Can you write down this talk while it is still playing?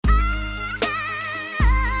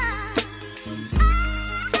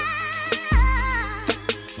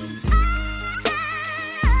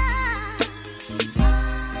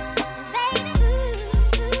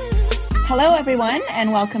Hello, everyone, and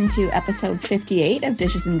welcome to episode 58 of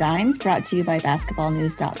Dishes and Dimes, brought to you by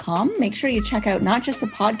basketballnews.com. Make sure you check out not just the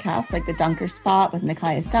podcast like the Dunker Spot with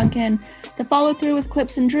Nikias Duncan, the Follow Through with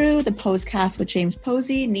Clips and Drew, the Posecast with James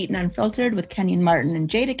Posey, Neat and Unfiltered with Kenyon Martin and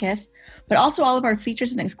Jadakiss, but also all of our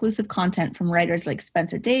features and exclusive content from writers like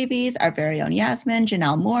Spencer Davies, our very own Yasmin,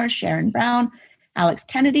 Janelle Moore, Sharon Brown, Alex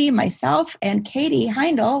Kennedy, myself, and Katie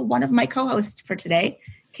Heindel, one of my co-hosts for today.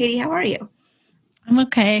 Katie, how are you? I'm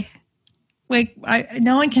okay. Wait,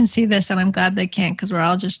 no one can see this, and I'm glad they can't because we're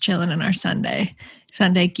all just chilling in our Sunday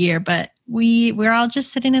gear. But we're all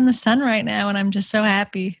just sitting in the sun right now, and I'm just so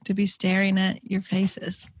happy to be staring at your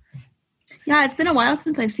faces. Yeah, it's been a while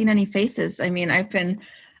since I've seen any faces. I mean, I've been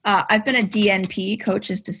a DNP,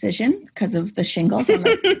 coach's decision, because of the shingles. Those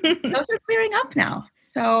are clearing up now,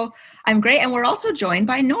 so I'm great. And we're also joined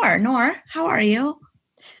by Noor. Noor, how are you?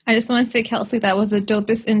 I just want to say, Kelsey, that was the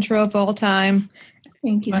dopest intro of all time.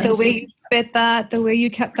 Thank you. The way you fit that, the way you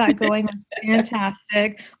kept that going was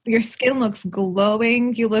fantastic. Your skin looks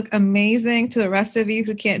glowing. You look amazing. To the rest of you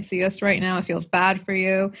who can't see us right now, I feel bad for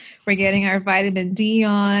you. We're getting our vitamin D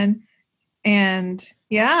on. And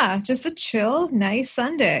yeah, just a chill, nice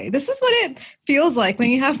Sunday. This is what it feels like when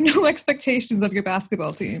you have no expectations of your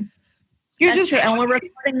basketball team. You're That's just true. And we're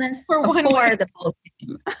recording this before the full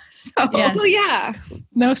game. So yeah.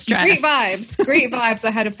 No stress. Great vibes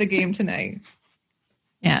ahead of the game tonight.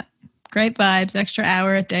 Yeah. Great vibes, extra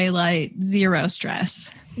hour at daylight, zero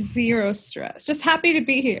stress. Just happy to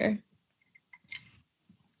be here.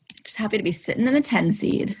 Just happy to be sitting in the 10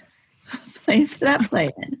 seed. Playing for that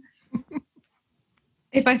play-in.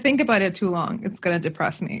 If I think about it too long, it's going to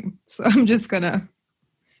depress me. So I'm just going to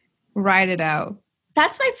ride it out.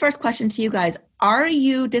 That's my first question to you guys. Are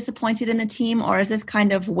you disappointed in the team, or is this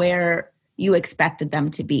kind of where you expected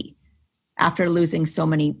them to be after losing so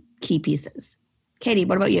many key pieces? Katie,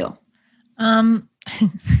 what about you?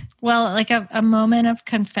 Well, like a moment of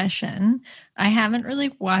confession. I haven't really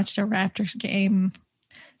watched a Raptors game.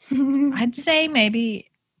 I'd say maybe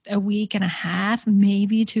a week and a half,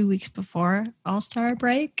 maybe 2 weeks before All-Star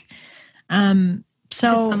break. So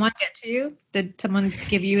did someone get to you? Did someone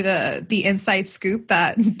give you the inside scoop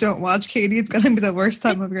that don't watch Katie? It's going to be the worst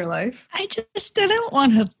time of your life. I just didn't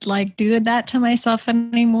want to do that to myself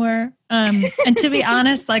anymore. And to be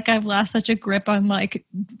honest, I've lost such a grip on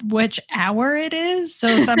which hour it is.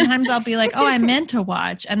 So sometimes I'll be like, oh, I meant to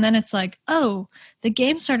watch. And then it's like, oh, the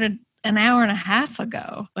game started an hour and a half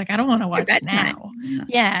ago. I don't want to watch it now.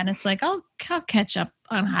 Yeah. And it's like, I'll talk up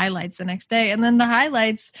on highlights the next day. And then the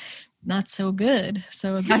highlights, not so good.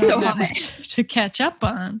 So it's not that much to catch up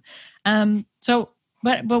on.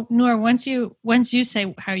 But Noor, once you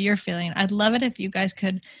say how you're feeling, I'd love it if you guys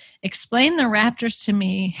could explain the Raptors to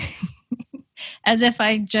me as if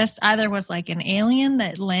I just either was an alien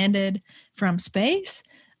that landed from space,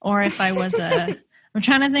 or if I was I'm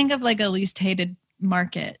trying to think of a least hated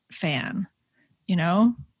market fan,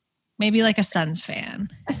 maybe a Suns fan.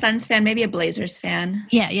 A Suns fan, maybe a Blazers fan.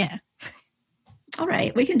 Yeah. All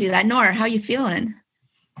right, we can do that. Noor, how are you feeling?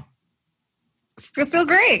 Feel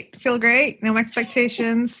great. No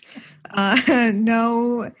expectations.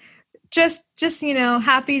 Just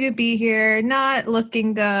happy to be here. Not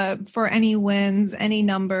looking for any wins, any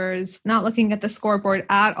numbers. Not looking at the scoreboard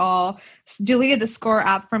at all. Deleted the score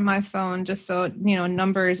app from my phone just so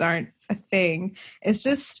numbers aren't a thing. It's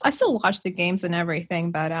just I still watch the games and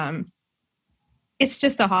everything, but it's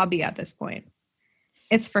just a hobby at this point.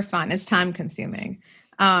 It's for fun. It's time consuming.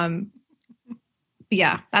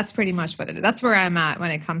 Yeah, that's pretty much what it is. That's where I'm at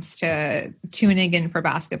when it comes to tuning in for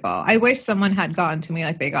basketball. I wish someone had gotten to me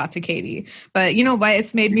like they got to Katie. But you know what?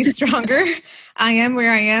 It's made me stronger. I am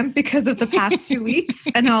where I am because of the past 2 weeks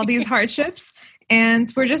and all these hardships.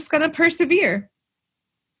 And we're just going to persevere.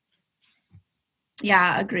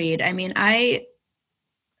 Yeah, agreed. I mean, I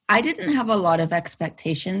didn't have a lot of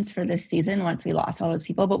expectations for this season once we lost all those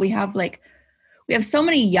people. But we have so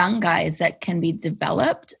many young guys that can be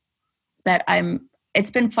developed that it's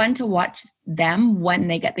been fun to watch them when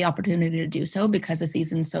they get the opportunity to do so because the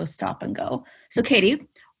season's so stop and go. So Katie,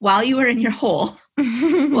 while you were in your hole,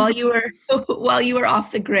 while you were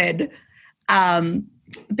off the grid,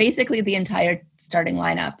 basically the entire starting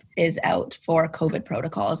lineup is out for COVID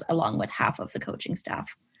protocols along with half of the coaching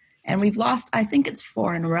staff. And we've lost, I think it's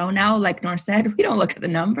 4 in a row now. Like Noor said, we don't look at the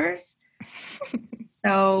numbers.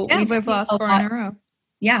 So yeah, we've lost 4 in a row.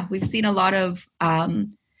 Yeah, we've seen a lot of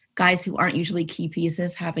guys who aren't usually key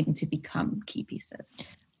pieces having to become key pieces.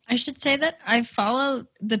 I should say that I follow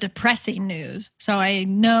the depressing news. So I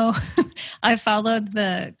know I followed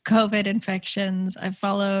the COVID infections. I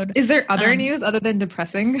followed. Is there other news other than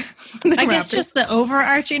depressing? I guess just the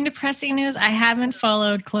overarching depressing news. I haven't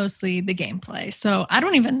followed closely the gameplay. So I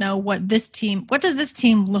don't even know what does this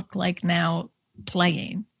team look like now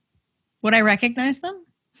playing? Would I recognize them?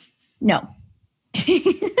 No.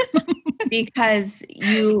 Because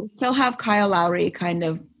you still have Kyle Lowry kind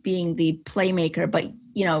of being the playmaker, but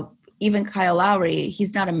even Kyle Lowry,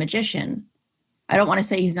 he's not a magician. I don't want to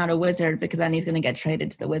say he's not a wizard because then he's going to get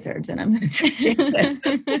traded to the Wizards and I'm going to change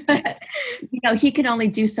it. He can only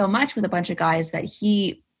do so much with a bunch of guys that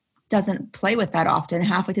he doesn't play with that often.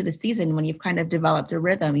 Halfway through the season, when you've kind of developed a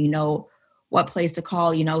rhythm, you know what plays to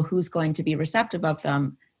call, who's going to be receptive of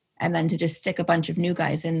them. And then to just stick a bunch of new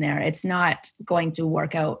guys in there, it's not going to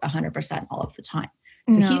work out 100% all of the time.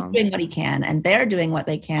 So he's doing what he can and they're doing what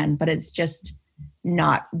they can, but it's just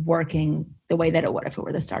not working the way that it would if it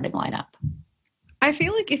were the starting lineup. I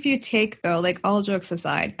feel like if you take, though, like all jokes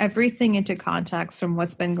aside, everything into context from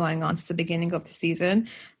what's been going on since the beginning of the season,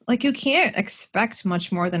 like you can't expect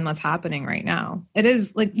much more than what's happening right now. It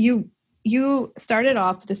is like you started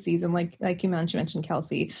off the season, like you mentioned,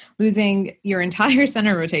 Kelsey, losing your entire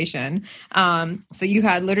center rotation. So you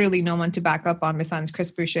had literally no one to back up on besides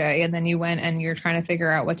Chris Boucher. And then you went and you're trying to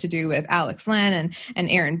figure out what to do with Alex Len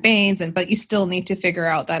and Aaron Baines. But you still need to figure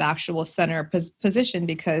out that actual center position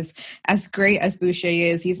because as great as Boucher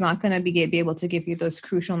is, he's not going to be able to give you those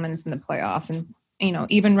crucial minutes in the playoffs. And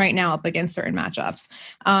even right now up against certain matchups.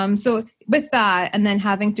 So with that, and then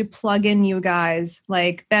having to plug in new guys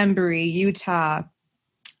like Bembry, Utah,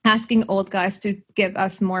 asking old guys to give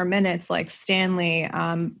us more minutes like Stanley,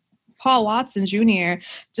 Paul Watson Jr.,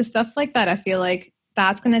 just stuff like that. I feel like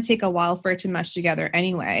that's going to take a while for it to mesh together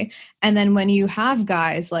anyway. And then when you have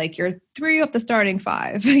guys like you're 3 of the starting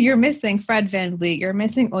 5, you're missing Fred VanVleet, you're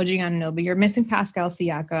missing OG Anunoby, you're missing Pascal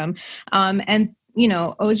Siakam, and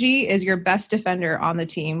OG is your best defender on the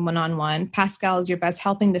team one-on-one. Pascal is your best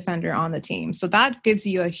helping defender on the team. So that gives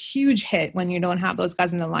you a huge hit when you don't have those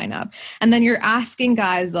guys in the lineup. And then you're asking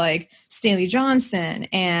guys like Stanley Johnson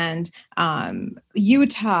and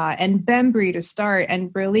Utah and Bembry to start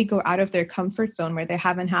and really go out of their comfort zone where they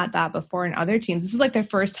haven't had that before in other teams. This is like their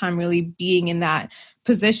first time really being in that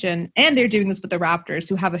position. And they're doing this with the Raptors,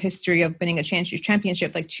 who have a history of winning a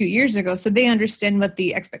championship like 2 years ago. So they understand what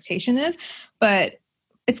the expectation is, but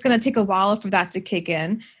it's going to take a while for that to kick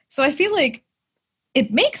in. So I feel like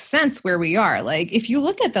it makes sense where we are. Like if you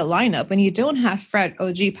look at the lineup and you don't have Fred,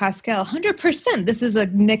 OG, Pascal, 100%, this is a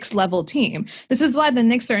Knicks level team. This is why the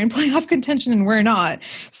Knicks are in playoff contention and we're not.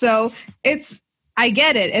 So I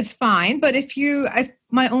get it. It's fine. But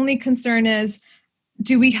my only concern is,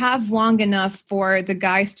 do we have long enough for the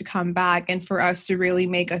guys to come back and for us to really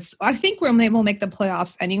I think we'll make the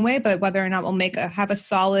playoffs anyway, but whether or not we'll have a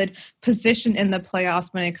solid position in the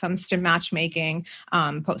playoffs when it comes to matchmaking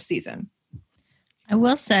postseason. I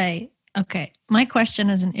will say, okay, my question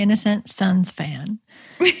as an innocent Suns fan,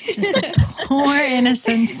 just a poor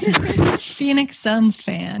innocent Phoenix Suns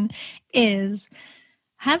fan, is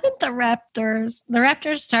haven't the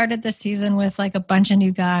Raptors started the season with like a bunch of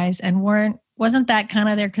new guys and wasn't that kind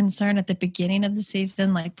of their concern at the beginning of the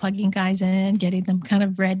season, like plugging guys in, getting them kind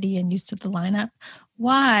of ready and used to the lineup?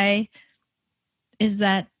 Why is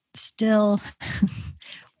that still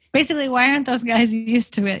basically, why aren't those guys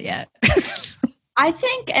used to it yet? I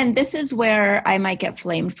think, and this is where I might get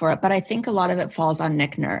flamed for it, but I think a lot of it falls on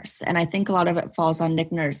Nick Nurse. And I think a lot of it falls on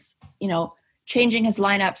Nick Nurse, changing his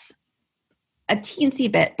lineups a teensy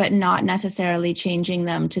bit, but not necessarily changing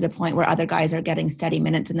them to the point where other guys are getting steady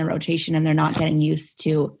minutes in the rotation and they're not getting used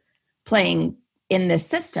to playing in this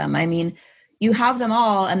system. I mean, you have them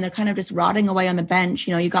all and they're kind of just rotting away on the bench.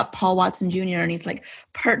 You got Paul Watson Jr. and he's like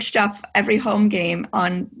perched up every home game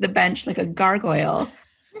on the bench like a gargoyle.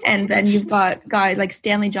 And then you've got guys like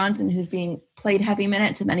Stanley Johnson who's being played heavy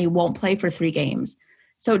minutes and then he won't play for 3 games.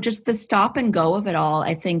 So just the stop and go of it all,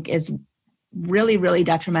 I think, is really, really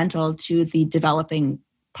detrimental to the developing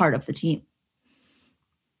part of the team.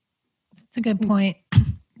 That's a good point.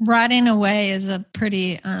 Rotting away is a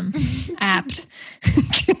pretty apt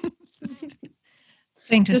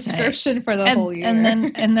thing to description say. For the whole year.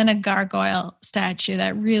 And then a gargoyle statue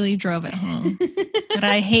that really drove it home. But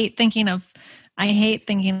I hate thinking of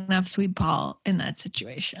Sweet Paul in that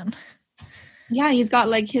situation. Yeah, he's got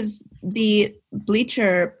like the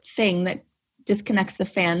bleacher thing that disconnects the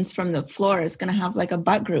fans from the floor is going to have like a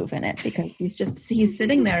butt groove in it because he's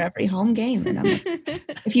sitting there every home game. And I'm like,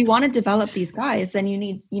 if you want to develop these guys, then you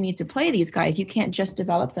need to play these guys. You can't just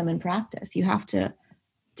develop them in practice. You have to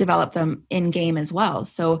develop them in game as well.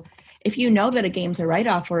 So if you know that a game's a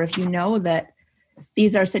write-off, or if you know that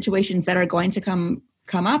these are situations that are going to come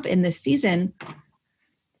up in this season,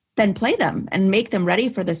 then play them and make them ready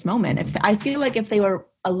for this moment. I feel like if they were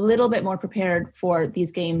a little bit more prepared for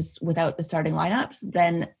these games without the starting lineups,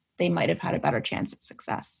 then they might have had a better chance at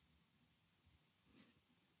success.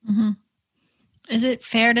 Mm-hmm. Is it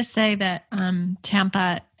fair to say that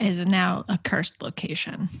Tampa is now a cursed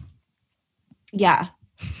location? Yeah.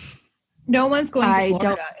 No one's going to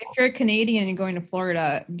Florida. If you're a Canadian and going to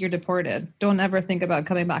Florida, you're deported. Don't ever think about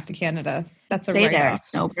coming back to Canada. That's a write-off.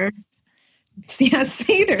 Snowbird. Yeah,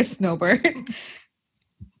 stay there, Snowbird.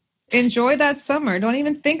 Enjoy that summer. Don't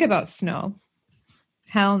even think about snow.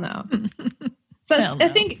 Hell no. So I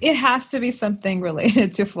think it has to be something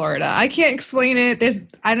related to Florida. I can't explain it.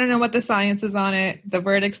 I don't know what the science is on it. The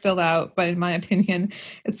verdict's still out, but in my opinion,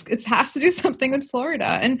 it has to do something with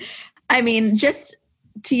Florida. And I mean, just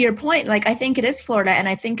to your point, like, I think it is Florida, and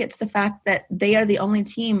I think it's the fact that they are the only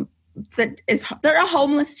team they're a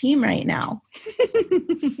homeless team right now.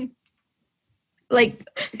 Like,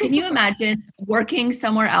 can you imagine working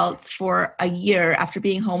somewhere else for a year after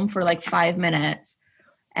being home for like 5 minutes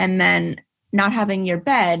and then not having your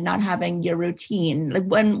bed, not having your routine? Like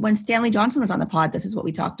when Stanley Johnson was on the pod, this is what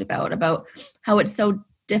we talked about how it's so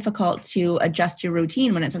difficult to adjust your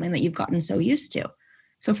routine when it's something that you've gotten so used to.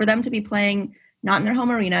 So for them to be playing not in their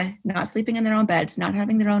home arena, not sleeping in their own beds, not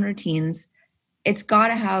having their own routines, it's got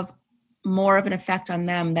to have more of an effect on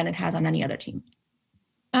them than it has on any other team.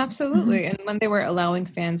 Absolutely. Mm-hmm. And when they were allowing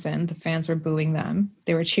fans in, the fans were booing them.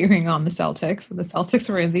 They were cheering on the Celtics when the Celtics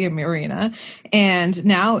were in the arena. And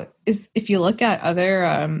now, if you look at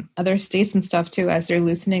other states and stuff too, as they're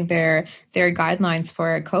loosening their guidelines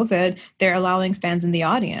for COVID, they're allowing fans in the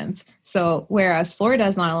audience. So whereas Florida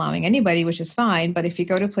is not allowing anybody, which is fine. But if you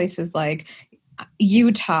go to places like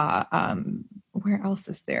Utah, where else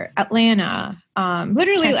is there? Atlanta,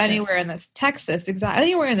 literally Texas. Anywhere in this, Texas, exactly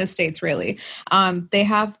anywhere in the States, really. They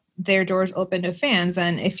have their doors open to fans.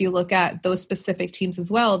 And if you look at those specific teams as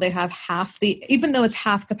well, they have even though it's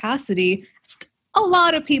half capacity, it's a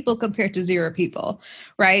lot of people compared to 0 people,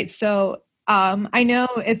 right? So I know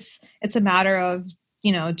it's a matter of,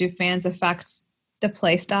 do fans affect the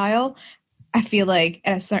play style? I feel like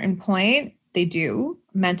at a certain point they do,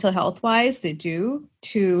 mental health wise, they do,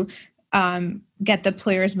 to get the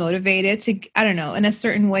players motivated to, I don't know, in a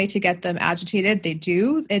certain way to get them agitated. They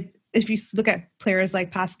do. If you look at players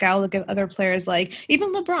like Pascal, look at other players like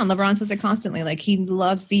even LeBron. LeBron says it constantly, like he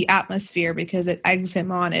loves the atmosphere because it eggs him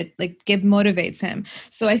on. It motivates him.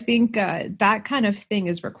 So I think that kind of thing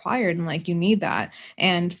is required, and like you need that.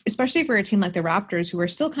 And especially for a team like the Raptors, who are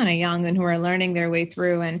still kind of young and who are learning their way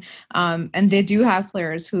through, and they do have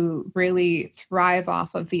players who really thrive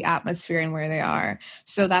off of the atmosphere and where they are.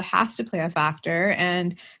 So that has to play a factor.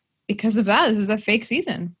 And because of that, this is a fake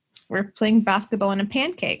season. We're playing basketball in a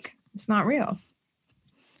pancake. It's not real.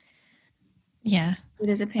 Yeah. It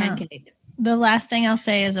is a pancake. The last thing I'll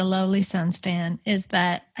say as a lowly Suns fan is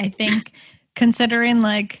that I think considering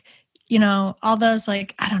all those I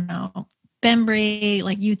don't know,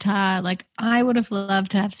 Bembry, Utah, I would have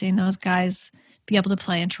loved to have seen those guys be able to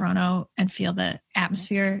play in Toronto and feel the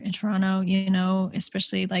atmosphere in Toronto,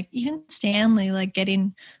 especially even Stanley,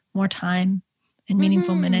 getting more time and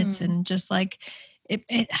meaningful minutes and just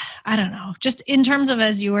it, I don't know, just in terms of,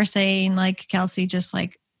 as you were saying, Kelsey, just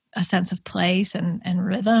a sense of place and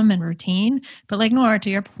rhythm and routine. But Nora, to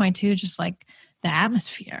your point too, just the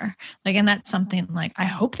atmosphere, and that's something I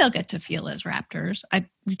hope they'll get to feel as Raptors.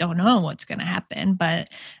 We don't know what's going to happen, but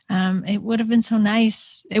it would have been so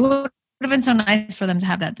nice. It would have been so nice for them to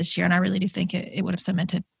have that this year. And I really do think it would have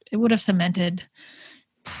cemented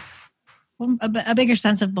a bigger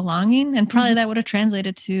sense of belonging, and probably that would have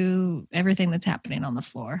translated to everything that's happening on the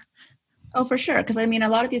floor. Oh, for sure. Because a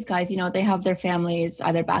lot of these guys, they have their families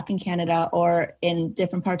either back in Canada or in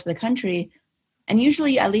different parts of the country. And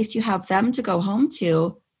usually at least you have them to go home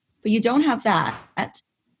to, but you don't have that.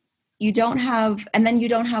 You don't have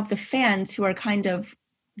the fans who are kind of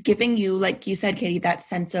giving you, like you said, Katie, that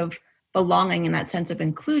sense of belonging and that sense of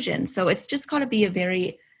inclusion. So it's just got to be a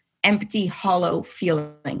very empty, hollow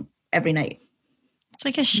feeling every night. It's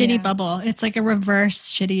like a shitty bubble. It's like a reverse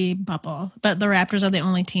shitty bubble, but the Raptors are the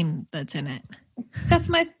only team that's in it. That's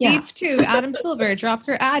my beef too. Adam Silver, drop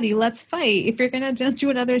your Addy. Let's fight. If you're going to do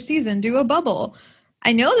another season, do a bubble.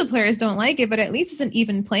 I know the players don't like it, but at least it's an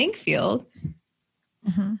even playing field.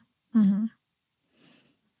 Mm-hmm. Mm-hmm.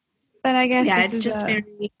 But I guess it's just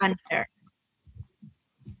very unfair.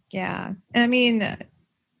 Yeah.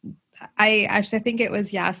 I think it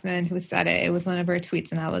was Yasmin who said it. It was one of her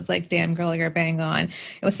tweets, and I was like, damn girl, you're bang on.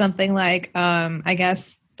 It was something like, I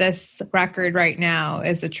guess this record right now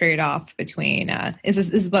is a trade-off between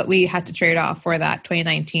is what we had to trade off for that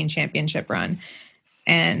 2019 championship run.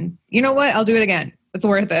 And you know what? I'll do it again. It's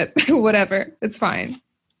worth it. Whatever. It's fine.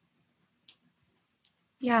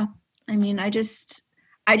 Yeah. I mean, I just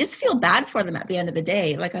feel bad for them at the end of the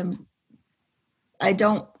day. Like I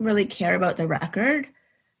don't really care about the record.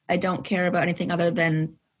 I don't care about anything other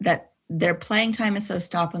than that their playing time is so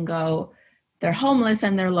stop and go. They're homeless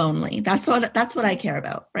and they're lonely. That's what I care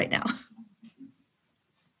about right now.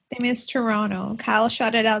 They miss Toronto. Kyle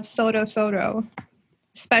shouted out Soto,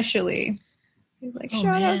 especially. He's like,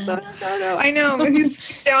 shout out Soto. I know,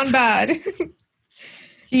 he's down bad.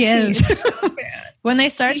 He is. So when they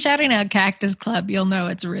start shouting out Cactus Club, you'll know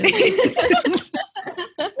it's really,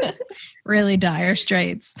 really dire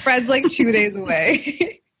straits. Fred's like 2 days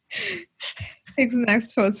away. His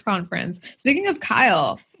next post conference. Speaking of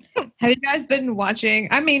Kyle, have you guys been watching?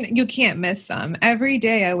 I mean, you can't miss them. Every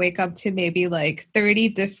day I wake up to maybe like 30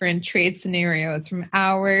 different trade scenarios from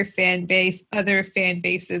our fan base, other fan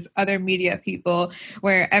bases, other media people,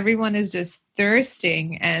 where everyone is just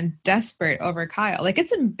thirsting and desperate over Kyle. Like,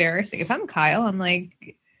 it's embarrassing. If I'm Kyle, I'm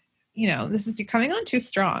like, you're coming on too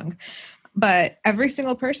strong. But every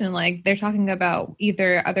single person, like, they're talking about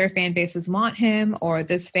either other fan bases want him or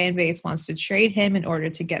this fan base wants to trade him in order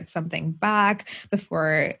to get something back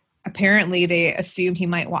before apparently they assume he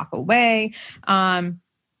might walk away. And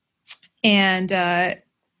I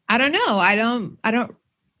don't know. I don't,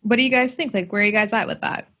 what do you guys think? Like, where are you guys at with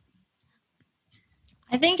that?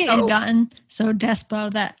 I think it had gotten so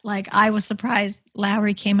despo that, like, I was surprised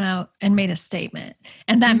Lowry came out and made a statement,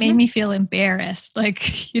 and that made me feel embarrassed. Like,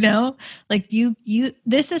 like you,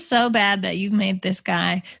 this is so bad that you've made this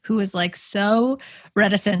guy who is like so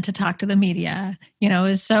reticent to talk to the media,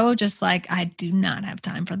 is so just like, I do not have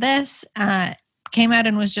time for this. Came out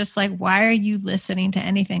and was just like, why are you listening to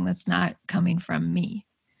anything that's not coming from me?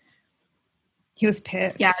 He was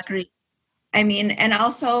pissed. Yeah, I agree. I mean, and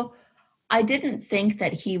also, I didn't think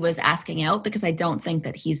that he was asking out because I don't think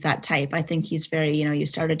that he's that type. I think he's very, you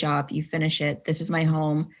start a job, you finish it. This is my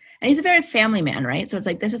home. And he's a very family man, right? So it's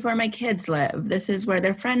like, this is where my kids live. This is where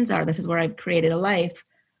their friends are. This is where I've created a life.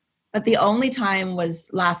 But the only time was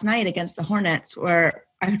last night against the Hornets, where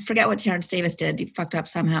I forget what Terrence Davis did. He fucked up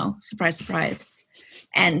somehow. Surprise, surprise.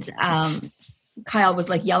 And Kyle was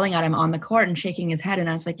like yelling at him on the court and shaking his head. And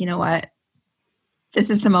I was like, you know what? This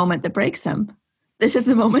is the moment that breaks him. This is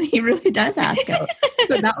the moment he really does ask out.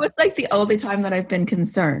 So that was like the only time that I've been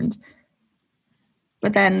concerned.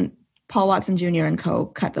 But then Paul Watson Jr. and co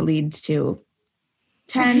cut the lead to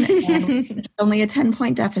 10, and only a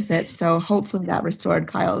 10-point deficit. So hopefully that restored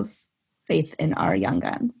Kyle's faith in our young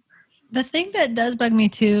guns. The thing that does bug me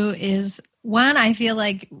too is, one, I feel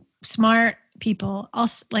like smart people,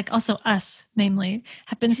 also us, namely,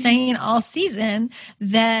 have been saying all season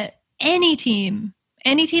that any team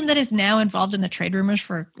that is now involved in the trade rumors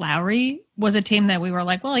for Lowry was a team that we were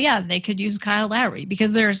like, well, yeah, they could use Kyle Lowry,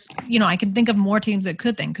 because there's, I can think of more teams that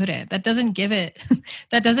could than couldn't. That doesn't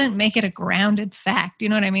that doesn't make it a grounded fact. You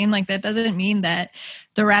know what I mean? Like, that doesn't mean that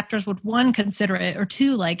the Raptors would, one, consider it, or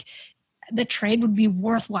two, like, the trade would be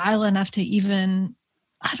worthwhile enough to even,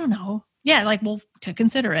 I don't know. Yeah, like, well, to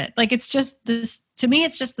consider it. Like, it's just this, to me,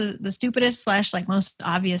 it's just the stupidest / like most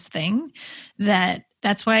obvious thing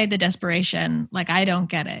that's why the desperation, like, I don't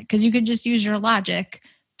get it. Because you could just use your logic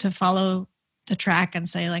to follow the track and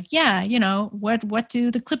say, like, yeah, what do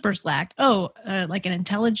the Clippers lack? Oh, like an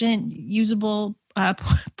intelligent, usable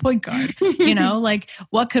point guard, like,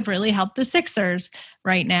 what could really help the Sixers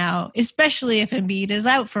right now, especially if Embiid is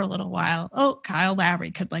out for a little while? Oh, Kyle Lowry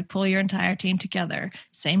could, like, pull your entire team together.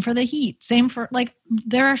 Same for the Heat. Same for, like,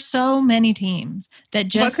 there are so many teams that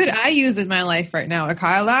just. What could I use in my life right now? A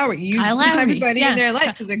Kyle Lowry. Kyle Lowry. Everybody in their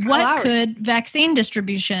life is a Kyle What Lowry. could vaccine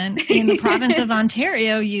distribution in the province of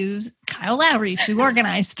Ontario use? Kyle Lowry to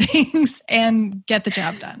organize things and get the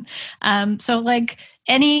job done. So, like,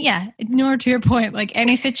 nor to your point, like,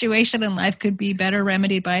 any situation in life could be better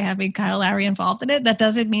remedied by having Kyle Lowry involved in it. That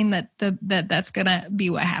doesn't mean that that's going to be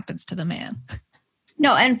what happens to the man.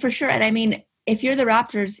 No, and for sure. And I mean, if you're the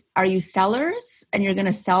Raptors, are you sellers and you're going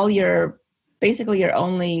to sell basically your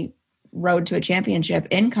only road to a championship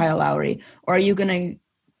in Kyle Lowry? Or are you going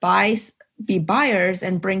to be buyers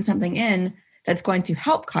and bring something in that's going to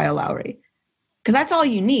help Kyle Lowry? Because that's all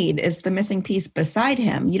you need, is the missing piece beside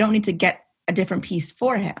him. You don't need to get a different piece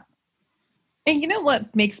for him. And you know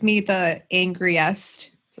what makes me the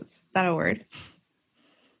angriest? Is that a word?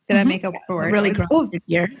 Did I make up a word? Really grounded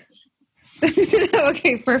here.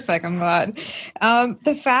 Okay, perfect. I'm glad.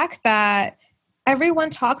 The fact that everyone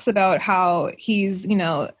talks about how he's,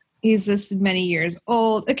 he's this many years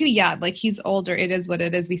old. Okay, yeah, like he's older. It is what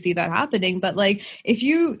it is. We see that happening. But like if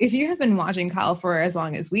you have been watching Kyle for as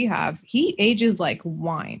long as we have, he ages like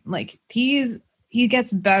wine. Like he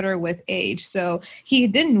gets better with age. So he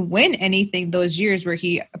didn't win anything those years where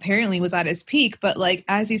he apparently was at his peak. But like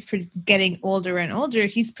as he's getting older and older,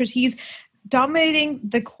 he's dominating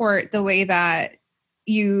the court the way that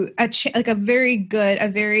a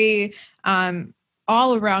very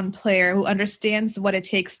all-around player who understands what it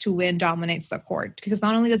takes to win dominates the court, because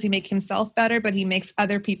not only does he make himself better, but he makes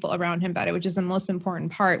other people around him better, which is the most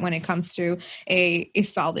important part when it comes to a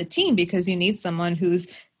solid team, because you need someone who's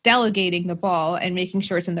delegating the ball and making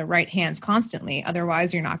sure it's in the right hands constantly.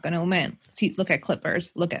 Otherwise, you're not going to win. See, look at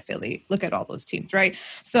Clippers, look at Philly, look at all those teams, right?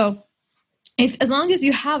 So as long as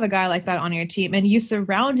you have a guy like that on your team and you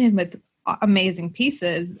surround him with amazing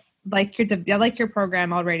pieces, like your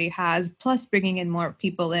program already has, plus bringing in more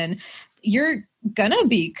people in, you're gonna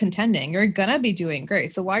be contending. You're gonna be doing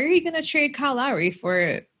great. So why are you gonna trade Kyle Lowry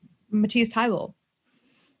for Matisse Thybulle?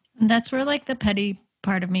 And that's where like the petty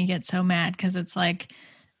part of me gets so mad, because it's like,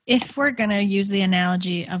 if we're gonna use the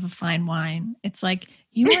analogy of a fine wine, it's like,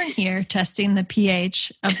 you weren't here testing the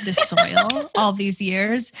pH of the soil all these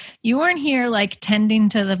years. You weren't here like tending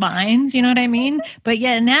to the vines, you know what I mean? But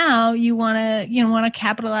yet now you want to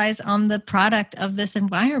capitalize on the product of this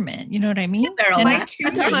environment. You know what I mean? And my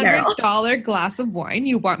 $200 glass of wine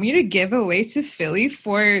you want me to give away to Philly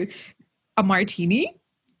for a martini?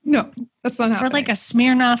 No, that's not happening. For like a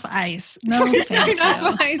Smirnoff Ice. No,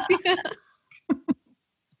 Smirnoff Ice, yeah.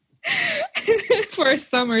 For a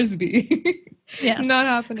Summersby. Yes. Not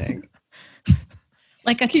happening.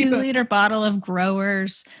 Like a 2-liter bottle of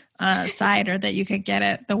Growers cider that you could get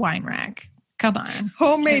at the wine rack. Come on.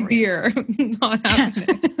 Homemade beer. Not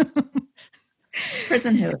happening.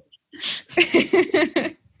 Prison hoop.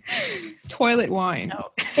 Toilet wine. No,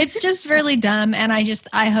 it's just really dumb. And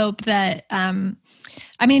I hope that,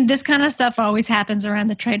 I mean, this kind of stuff always happens around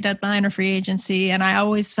the trade deadline or free agency. And I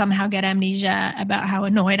always somehow get amnesia about how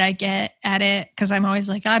annoyed I get at it, because I'm always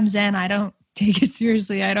like, I'm Zen. I don't take it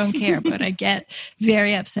seriously. I don't care. But I get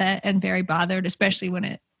very upset and very bothered, especially when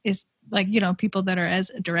it is like, people that are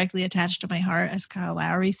as directly attached to my heart as Kyle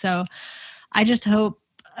Lowry. So I just hope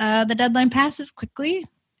the deadline passes quickly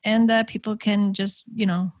and people can just,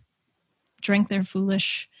 drink their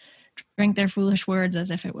foolish words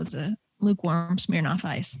as if it was a lukewarm Smirnoff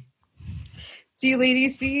Ice. Do you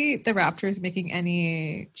ladies see the Raptors making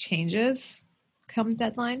any changes come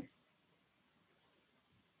deadline?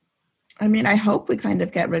 I mean, I hope we kind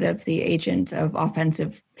of get rid of the agent of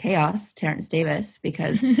offensive chaos, Terrence Davis,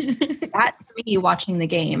 because that, to me, watching the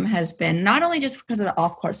game has been not only just because of the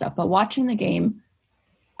off-court stuff, but watching the game.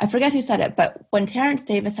 I forget who said it, but when Terrence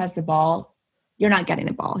Davis has the ball, you're not getting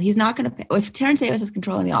the ball. He's not going to – if Terrence Davis is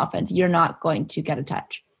controlling the offense, you're not going to get a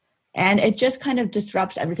touch. And it just kind of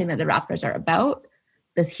disrupts everything that the Raptors are about,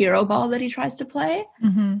 this hero ball that he tries to play.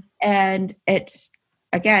 Mm-hmm. And it's –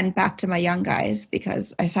 again, back to my young guys,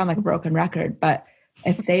 because I sound like a broken record, but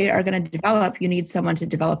if they are going to develop, you need someone to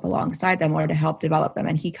develop alongside them or to help develop them.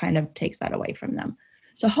 And he kind of takes that away from them.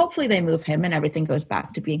 So hopefully they move him and everything goes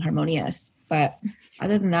back to being harmonious. But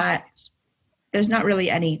other than that, there's not really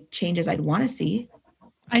any changes I'd want to see.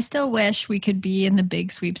 I still wish we could be in the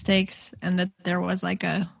big sweepstakes and that there was like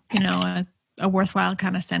a worthwhile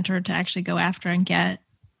kind of center to actually go after and get.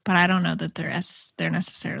 But I don't know that there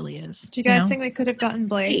necessarily is. Do you guys think we could have gotten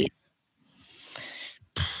Blake?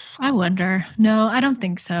 I wonder. No, I don't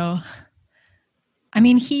think so. I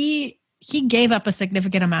mean, he gave up a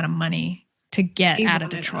significant amount of money to get out of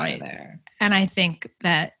Detroit. And I think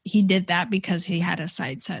that he did that because he had a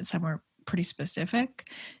sight set somewhere pretty specific.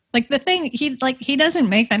 Like the thing, he doesn't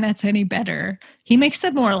make the Nets any better. He makes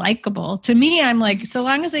them more likable. To me, I'm like, so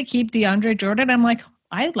long as they keep DeAndre Jordan, I'm like,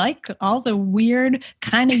 I like all the weird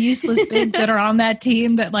kind of useless bigs that are on that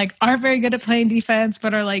team that like aren't very good at playing defense,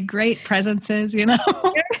 but are like great presences, They're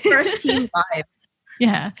first team vibes.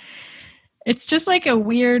 Yeah. It's just like a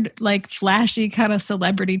weird, like flashy kind of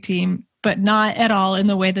celebrity team, but not at all in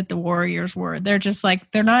the way that the Warriors were. They're just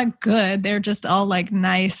like, they're not good. They're just all like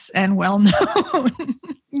nice and well known.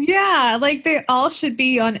 Yeah, like they all should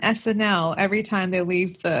be on SNL every time they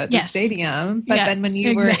leave the stadium. But then when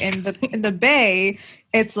you were in the Bay,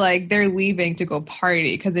 it's like they're leaving to go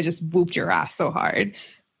party because they just whooped your ass so hard.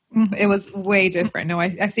 Mm-hmm. It was way different. No, I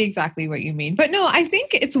see exactly what you mean. But no, I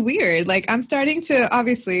think it's weird. Like I'm starting to,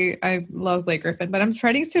 obviously I love Blake Griffin, but I'm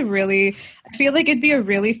starting to really, I feel like it'd be a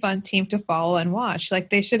really fun team to follow and watch. Like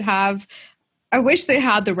they should have, I wish they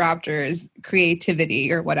had the Raptors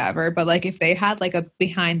creativity or whatever, but like if they had like a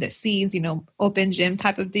behind the scenes, open gym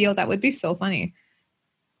type of deal, that would be so funny.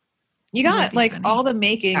 You got That'd be like funny. all the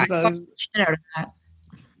makings of Shit out of that.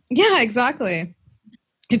 yeah, exactly.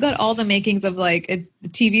 You've got all the makings of like a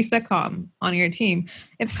TV sitcom on your team.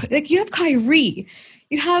 If like you have Kyrie,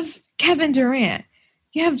 you have Kevin Durant,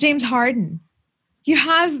 you have James Harden, you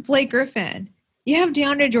have Blake Griffin, you have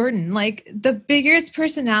DeAndre Jordan, like the biggest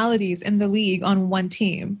personalities in the league on one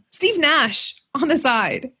team. Steve Nash on the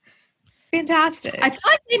side. Fantastic. I feel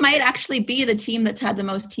like they might actually be the team that's had the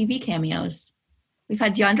most TV cameos. We've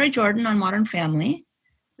had DeAndre Jordan on Modern Family.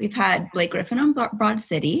 We've had Blake Griffin on Broad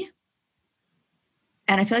City.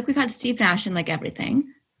 And I feel like we've had Steve Nash in like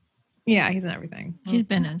everything. Yeah, he's in everything. He's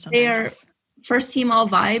been in something. They are first team all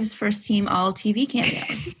vibes, first team all TV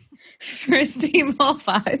cameos. First team all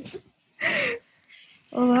vibes.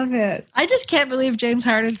 I love it. I just can't believe James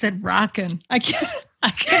Harden said "rockin'." I can't.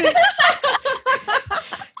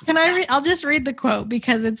 Can I read? I'll just read the quote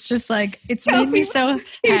because it's just like it's made me so happy.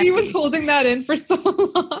 Katie was holding that in for so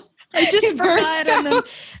long. I just It burst forgot,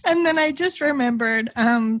 and then I just remembered.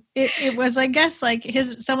 It was, I guess, like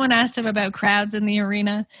someone asked him about crowds in the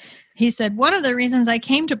arena. He said, "One of the reasons I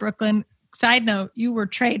came to Brooklyn." Side note: you were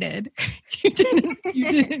traded. You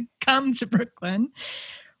didn't come to Brooklyn.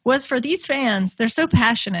 Was for these fans. They're so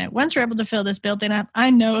passionate. Once we're able to fill this building up, I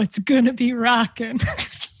know it's gonna be rocking.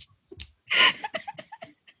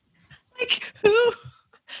 Like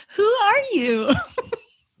who are you?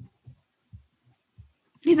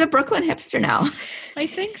 He's a Brooklyn hipster now. I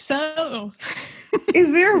think so.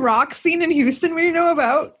 Is there a rock scene in Houston we know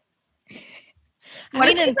about? What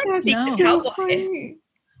if he's That's like so cowboy? funny.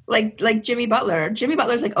 Like Jimmy Butler. Jimmy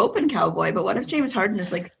Butler's like open cowboy, but what if James Harden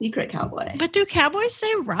is like secret cowboy? But do cowboys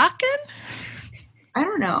say rockin'? I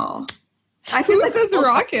don't know. I Who feel like says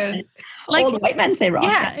rockin'? Like old white men say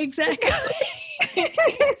rockin'. Yeah, exactly.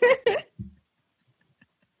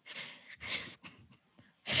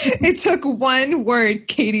 It took one word,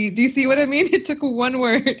 Katie. Do you see what I mean? It took one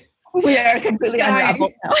word. We are completely Dying.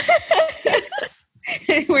 unraveled now.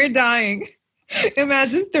 We're dying.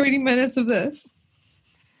 Imagine 30 minutes of this.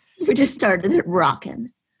 We just started it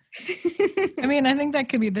rockin'. I mean, I think that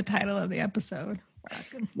could be the title of the episode.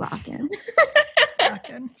 Rockin'. Rockin'.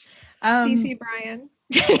 Rockin'. CC Brian.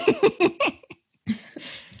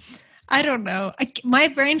 I don't know. My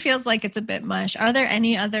brain feels like it's a bit mush. Are there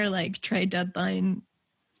any other like trade deadline?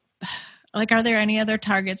 Like, are there any other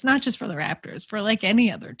targets, not just for the Raptors, for like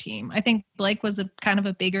any other team? I think Blake was the kind of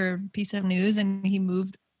a bigger piece of news and he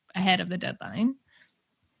moved ahead of the deadline.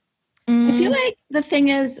 I feel like the thing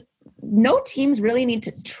is, no teams really need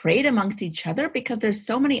to trade amongst each other because there's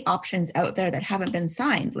so many options out there that haven't been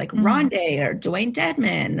signed, like Rondé or Dwayne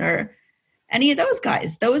Dedman or any of those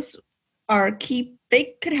guys. Those are key.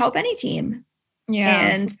 They could help any team. Yeah.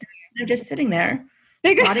 And they're just sitting there.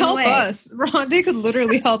 They could rotting help away. us. They could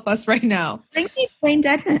literally help us right now. Bring me Dwayne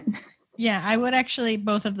Dedman. Yeah, I would actually,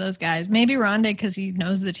 both of those guys. Maybe Rondé because he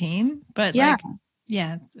knows the team, but Yeah. like,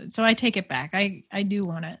 yeah. So I take it back. I do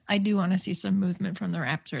want to see some movement from the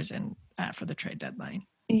Raptors and for the trade deadline.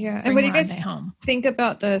 Yeah. And Bring what do you guys Rondé home. think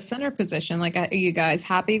about the center position? Like, are you guys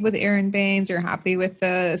happy with Aaron Baines or happy with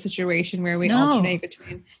the situation where we alternate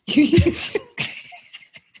between?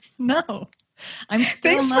 No, I'm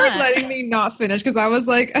still Thanks not. for letting me not finish because I was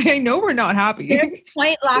like, I know we're not happy. There's a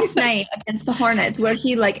point last night against the Hornets where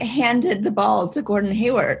he like handed the ball to Gordon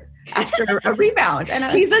Hayward after a rebound. And I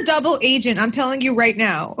was, He's a double agent. I'm telling you right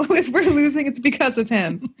now. If we're losing, it's because of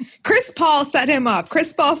him. Chris Paul set him up.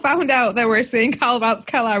 Chris Paul found out that we're saying Kyle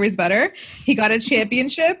Lowry's better. He got a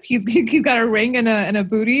championship. He's got a ring and a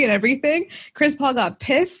booty and everything. Chris Paul got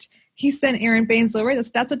pissed. He sent Aaron Baines lower.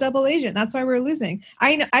 That's a double agent. That's why we're losing.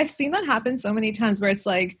 I've seen that happen so many times where it's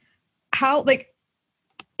like, how, like,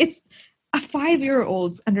 it's a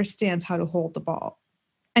 5-year-old understands how to hold the ball.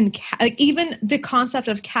 And like even the concept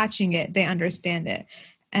of catching it, they understand it.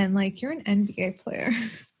 And like, you're an NBA player.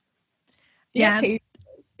 Yeah.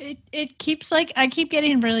 It keeps like, I keep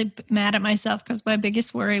getting really mad at myself because my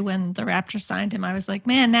biggest worry when the Raptors signed him, I was like,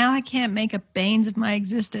 man, now I can't make a Baines of my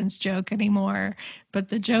existence joke anymore. But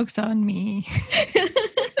the joke's on me.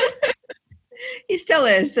 he still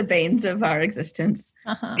is the Baines of our existence.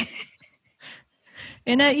 Uh-huh.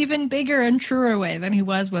 In an even bigger and truer way than he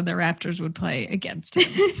was when the Raptors would play against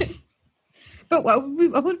him. But what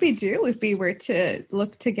would we do if we were to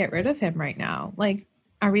look to get rid of him right now? Like,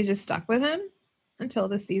 are we just stuck with him until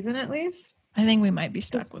the season at least? I think we might be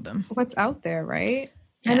stuck with him. What's out there, right?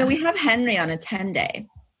 I mean, we have Henry on a 10-day,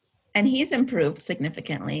 and he's improved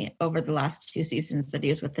significantly over the last 2 seasons that he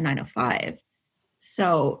was with the 905.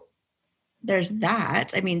 So there's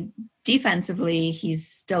that. I mean, defensively, he's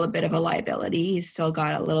still a bit of a liability. He's still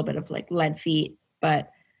got a little bit of like lead feet, but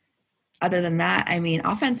other than that, I mean,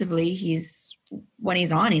 offensively, when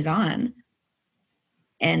he's on, he's on.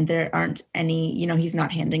 And there aren't any, he's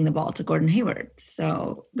not handing the ball to Gordon Hayward.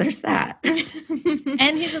 So there's that.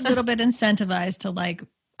 And he's a little bit incentivized to like,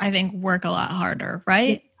 I think, work a lot harder,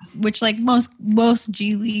 right? Which like most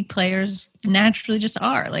G League players naturally just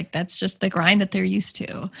are. Like that's just the grind that they're used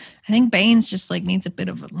to. I think Baines just like needs a bit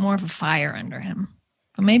of more of a fire under him.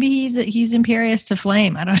 But maybe he's imperious to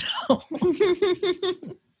flame. I don't know.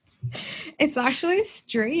 It's actually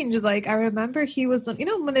strange. Like I remember he was,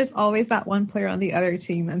 when there's always that one player on the other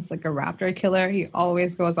team that's like a Raptor killer, he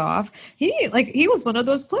always goes off. He was one of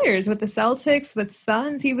those players with the Celtics, with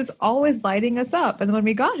Suns. He was always lighting us up. And when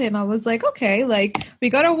we got him, I was like, okay, like we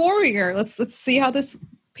got a warrior. Let's see how this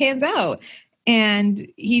pans out. And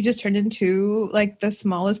he just turned into like the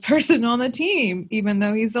smallest person on the team, even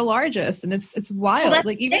though he's the largest. And it's wild. Well,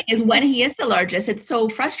 like even when he is the largest, it's so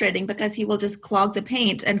frustrating because he will just clog the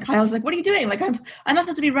paint. And Kyle's like, "What are you doing? Like I'm not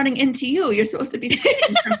supposed to be running into you. You're supposed to be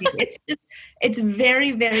skating from me." It's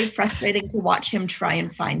very, very frustrating to watch him try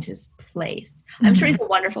and find his place. I'm sure he's a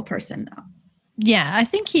wonderful person though. Yeah, I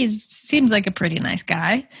think he seems like a pretty nice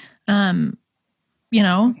guy. But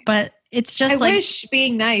it's just I wish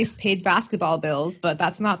being nice paid basketball bills, but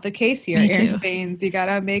that's not the case here. Aaron Baines, you got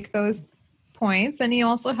to make those points and you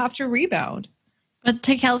also have to rebound. But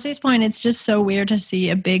to Kelsey's point, it's just so weird to see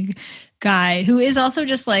a big guy who is also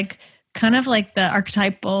just like kind of like the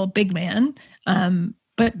archetypal big man,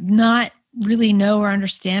 but not really know or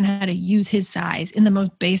understand how to use his size in the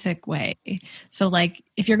most basic way. So like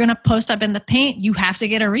if you're going to post up in the paint, you have to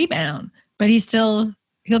get a rebound, but he'll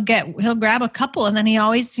grab a couple and then he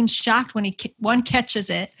always seems shocked when one catches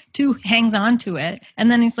it, two hangs on to it,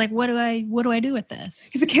 and then he's like, what do I do with this?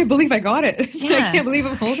 Because I can't believe I got it. Yeah. I can't believe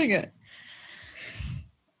I'm holding it.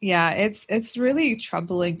 Yeah, it's really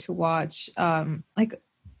troubling to watch.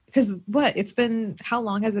 Because it's been, how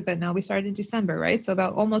long has it been now? We started in December, right? So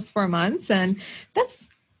about almost 4 months, and that's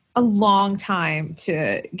a long time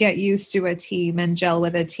to get used to a team and gel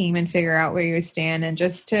with a team and figure out where you stand and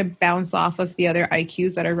just to bounce off of the other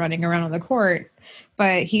IQs that are running around on the court.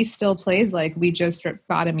 But he still plays like we just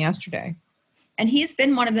got him yesterday. And he's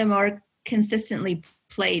been one of the more consistently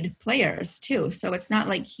played players too. So it's not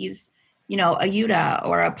like he's, a Yuta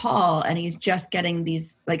or a Paul and he's just getting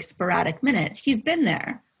these like sporadic minutes. He's been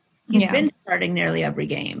there. He's been starting nearly every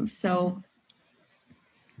game. So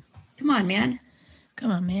come on, man.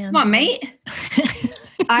 Come on, man. Come on, mate.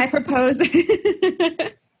 I propose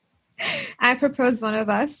one of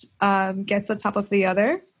us gets on top of the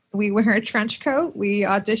other. We wear a trench coat. We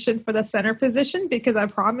audition for the center position because I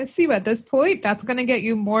promise you at this point, that's going to get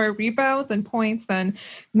you more rebounds and points than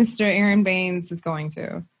Mr. Aaron Baines is going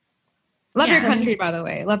to. Love your country, by the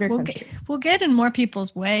way. Love your country. We'll get in more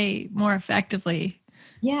people's way more effectively.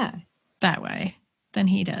 Yeah. That way than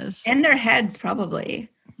he does. In their heads, probably.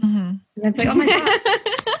 Mm-hmm. It's like, oh my God,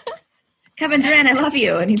 Kevin Durant, I love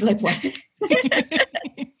you. And he'd be like, what?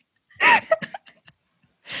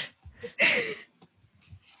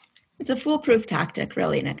 It's a foolproof tactic,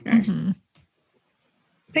 really, Nick Nurse. Mm-hmm.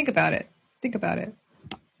 Think about it.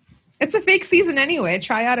 It's a fake season anyway.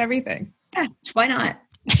 Try out everything. Yeah, why not?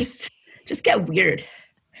 Just get weird.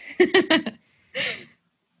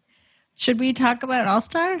 Should we talk about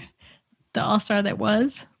All-Star? The All-Star that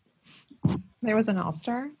was? There was an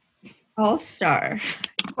All-Star? All-Star.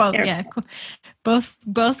 Well, yeah. Both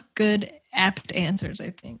good, apt answers,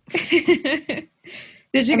 I think.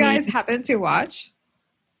 Did you guys happen to watch?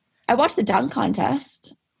 I watched the dunk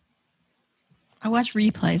contest. I watched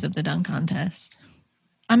replays of the dunk contest.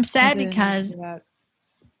 I'm sad because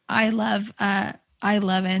I love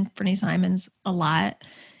Anthony Simons a lot.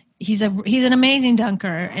 He's an amazing dunker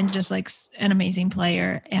and just like an amazing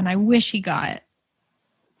player. And I wish he got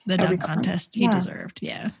the dunk contest he deserved.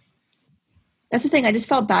 Yeah. That's the thing. I just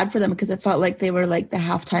felt bad for them because it felt like they were like the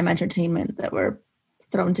halftime entertainment that were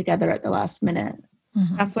thrown together at the last minute.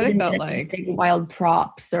 Mm-hmm. That's what it felt like. Big wild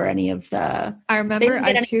props or any of the. I remember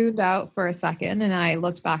I tuned out for a second and I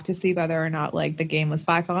looked back to see whether or not like the game was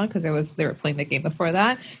back on because they were playing the game before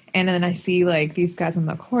that. And then I see like these guys on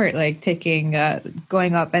the court like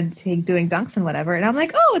going up and doing dunks and whatever. And I'm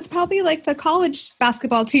like, oh, it's probably like the college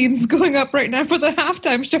basketball teams going up right now for the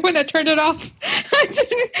halftime show. And I turned it off. I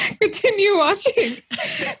didn't continue watching.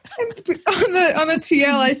 And on the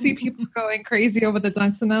TL, I see people going crazy over the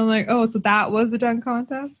dunks. And I'm like, oh, so that was the dunk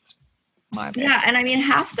contest? Yeah, and I mean,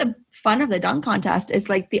 half the fun of the dunk contest is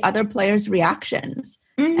like the other players' reactions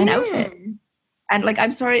and outfit. And like,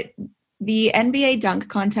 I'm sorry, the NBA dunk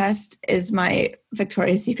contest is my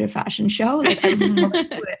Victoria's Secret fashion show. Like I do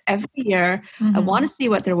it every year. I want to see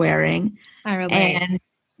what they're wearing. I relate. And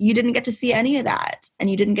you didn't get to see any of that. And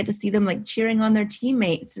you didn't get to see them like cheering on their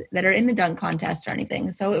teammates that are in the dunk contest or anything.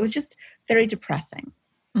 So it was just very depressing.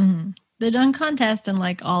 Mm-hmm. The dunk contest and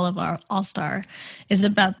like all of our All-Star is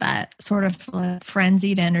about that sort of like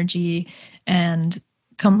frenzied energy and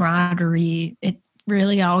camaraderie. It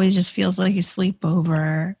really always just feels like a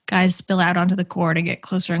sleepover. Guys spill out onto the court and get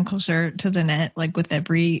closer and closer to the net, like with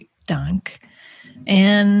every dunk.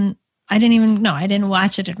 And I didn't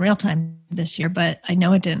watch it in real time this year, but I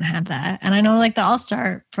know it didn't have that. And I know like the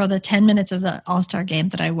All-Star, for the 10 minutes of the All-Star game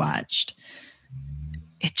that I watched,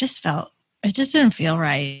 it just didn't feel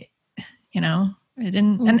right. It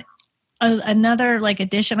didn't. And another like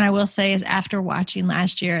addition I will say is after watching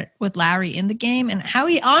last year with Lowry in the game and how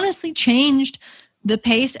he honestly changed the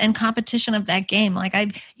pace and competition of that game.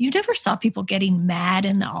 Like you never saw people getting mad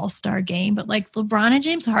in the All-Star game, but like LeBron and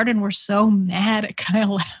James Harden were so mad at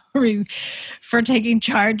Kyle Lowry for taking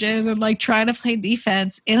charges and like trying to play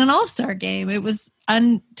defense in an All-Star game. It was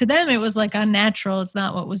to them, it was like unnatural. It's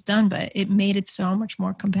not what was done, but it made it so much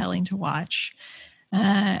more compelling to watch.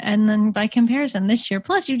 And then by comparison this year,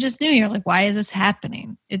 plus you just knew, you're like, why is this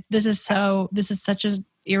happening? This is such an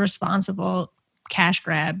irresponsible cash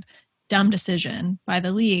grab, dumb decision by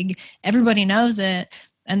the league. Everybody knows it.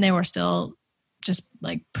 And they were still just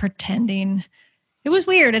like pretending. It was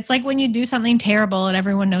weird. It's like when you do something terrible and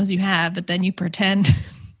everyone knows you have, but then you pretend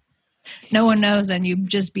no one knows and you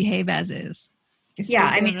just behave as is.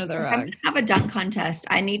 Yeah, I mean, if I'm going to have a dunk contest,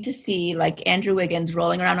 I need to see like Andrew Wiggins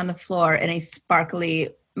rolling around on the floor in a sparkly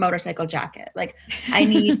motorcycle jacket. Like I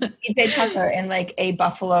need PJ Tucker in like a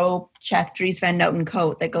buffalo check Dries Van Noten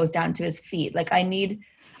coat that goes down to his feet. Like I need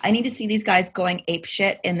to see these guys going ape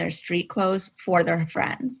shit in their street clothes for their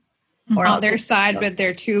friends. Or on their side with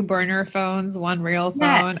their 2 burner phones, 1 real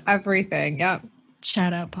phone, everything. Yep.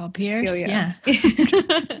 Shout out Paul Pierce. Yeah.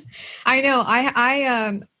 I know.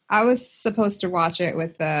 I was supposed to watch it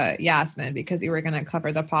with Yasmin because you were going to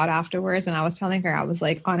cover the pod afterwards. And I was telling her, I was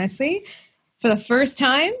like, honestly, for the first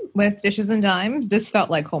time with Dishes and Dimes, this felt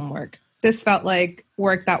like homework. This felt like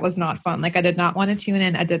work that was not fun. Like I did not want to tune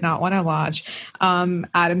in. I did not want to watch.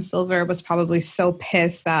 Adam Silver was probably so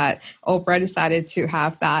pissed that Oprah decided to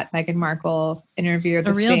have that Meghan Markle interview at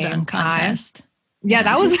the real same dunk time. Contest. Yeah,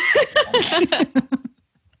 that was...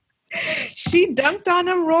 She dunked on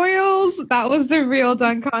him royals. That was the real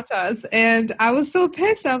dunk contest. And I was so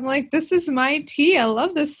pissed. I'm like, this is my tea. I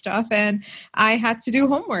love this stuff. And I had to do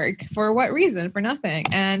homework. For what reason? For nothing.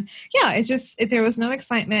 And yeah, there was no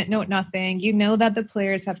excitement, nothing. You know that the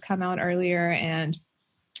players have come out earlier and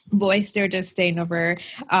voiced their disdain over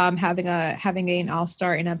having an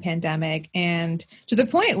all-star in a pandemic. And to the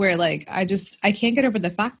point where like, I can't get over the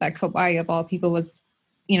fact that Kawhi of all people was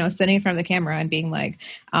sitting in front of the camera and being like,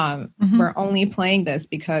 we're only playing this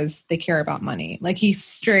because they care about money. Like he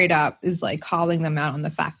straight up is like calling them out on the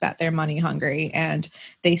fact that they're money hungry and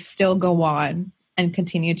they still go on and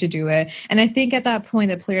continue to do it. And I think at that point,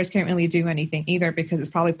 the players can't really do anything either because it's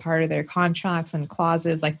probably part of their contracts and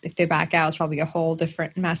clauses. Like if they back out, it's probably a whole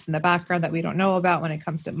different mess in the background that we don't know about when it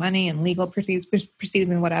comes to money and legal proceedings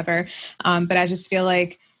and whatever. But I just feel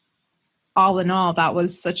like all in all, that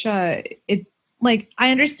was like, I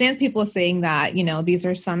understand people saying that, these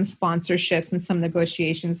are some sponsorships and some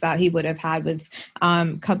negotiations that he would have had with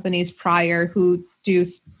companies prior who do,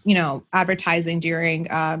 advertising during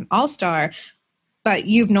All-Star. But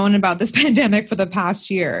you've known about this pandemic for the past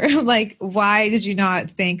year. Like, why did you not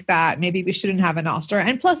think that maybe we shouldn't have an All-Star?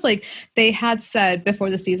 And plus, like, they had said before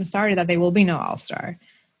the season started that there will be no All-Star.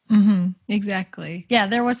 Mm-hmm. Exactly. Yeah,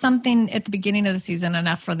 there was something at the beginning of the season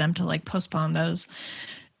enough for them to, like, postpone those.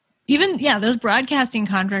 Those broadcasting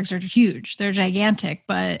contracts are huge. They're gigantic.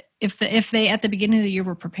 But if they at the beginning of the year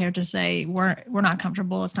were prepared to say we're not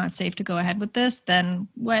comfortable, it's not safe to go ahead with this, then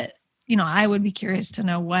what? I would be curious to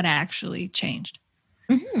know what actually changed.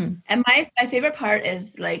 Mm-hmm. And my favorite part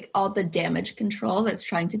is like all the damage control that's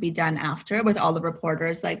trying to be done after with all the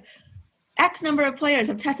reporters. Like X number of players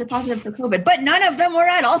have tested positive for COVID, but none of them were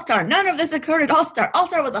at All-Star. None of this occurred at All-Star.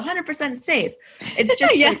 All-Star was 100% safe. It's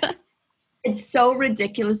just it's so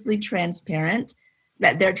ridiculously transparent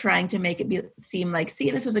that they're trying to make it seem like, see,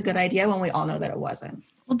 this was a good idea when we all know that it wasn't.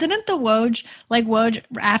 Well, didn't the Woj,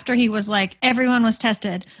 after he was like, everyone was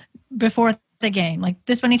tested before the game, like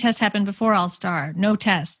this many tests happened before All-Star, no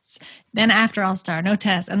tests. Then after All-Star, no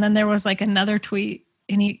tests. And then there was like another tweet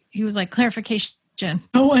and he was like, clarification,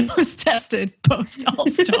 no one was tested post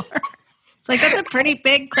All-Star. It's like, that's a pretty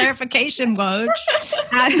big clarification, Woj.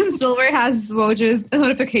 Adam Silver has Woj's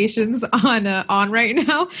notifications on right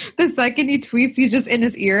now. The second he tweets, he's just in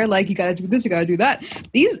his ear, like, you gotta do this, you gotta do that.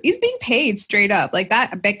 He's being paid straight up. Like,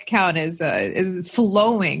 that bank account is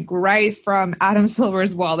flowing right from Adam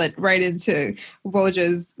Silver's wallet right into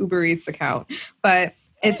Woj's Uber Eats account. But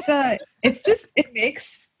it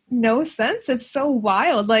makes no sense. It's so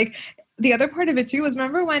wild. Like, the other part of it too was,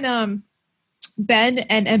 remember when Ben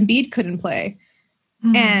and Embiid couldn't play,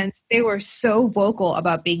 and they were so vocal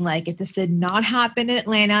about being like, if this did not happen in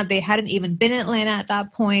Atlanta, they hadn't even been in Atlanta at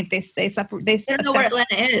that point. They don't know where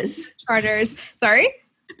Atlanta is. Charters. Sorry,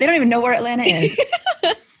 they don't even know where Atlanta is.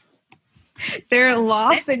 They're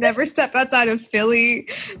lost. They never stepped outside of Philly.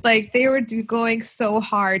 Like, they were going so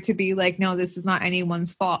hard to be like, no, this is not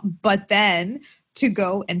anyone's fault. But then to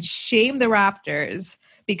go and shame the Raptors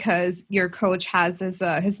because your coach has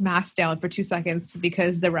his mask down for 2 seconds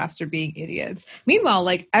because the refs are being idiots. Meanwhile,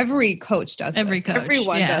 like, every coach does this.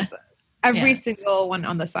 Everyone does this. Every single one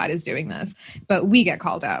on the side is doing this, but we get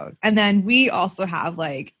called out. And then we also have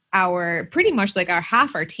like our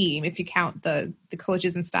half our team, if you count the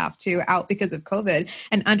coaches and staff too, out because of COVID.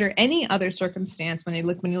 And under any other circumstance, when you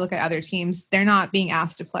look at other teams, they're not being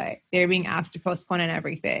asked to play. They're being asked to postpone and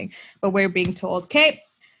everything. But we're being told, okay,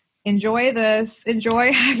 enjoy this.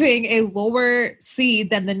 Enjoy having a lower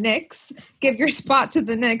seed than the Knicks. Give your spot to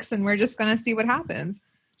the Knicks, and we're just going to see what happens.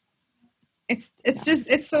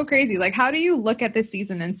 It's so crazy. Like, how do you look at this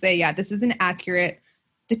season and say, yeah, this is an accurate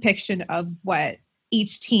depiction of what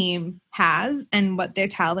each team has and what their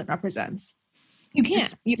talent represents? You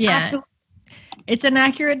can't. Absolutely. It's an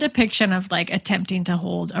accurate depiction of like attempting to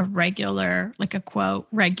hold a regular, like a quote,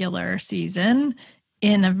 regular season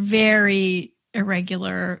in a very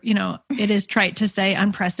irregular, it is trite to say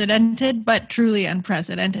unprecedented, but truly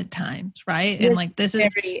unprecedented times, right? And like this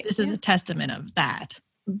is a testament of that.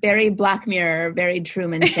 Very Black Mirror, very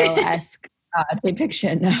Truman Show-esque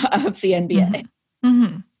depiction of the NBA. Mm-hmm.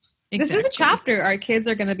 Mm-hmm. Exactly. This is a chapter our kids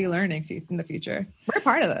are going to be learning in the future. We're a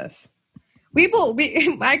part of this.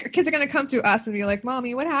 My kids are going to come to us and be like,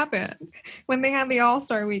 Mommy, what happened when they had the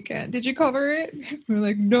All-Star weekend? Did you cover it? We're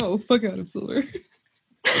like, no, fuck Adam Silver.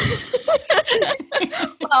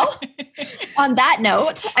 Well, on that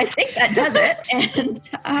note, I think that does it. And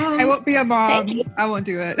I won't be a mom. I won't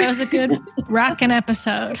do it. That was a good Rockin'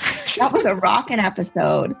 episode. That was a Rockin'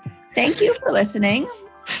 episode. Thank you for listening.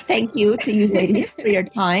 Thank you to you ladies for your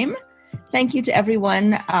time. Thank you to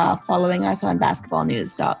everyone following us on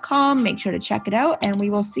basketballnews.com. Make sure to check it out, and we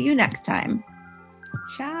will see you next time.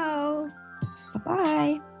 Ciao.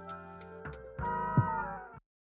 Bye-bye.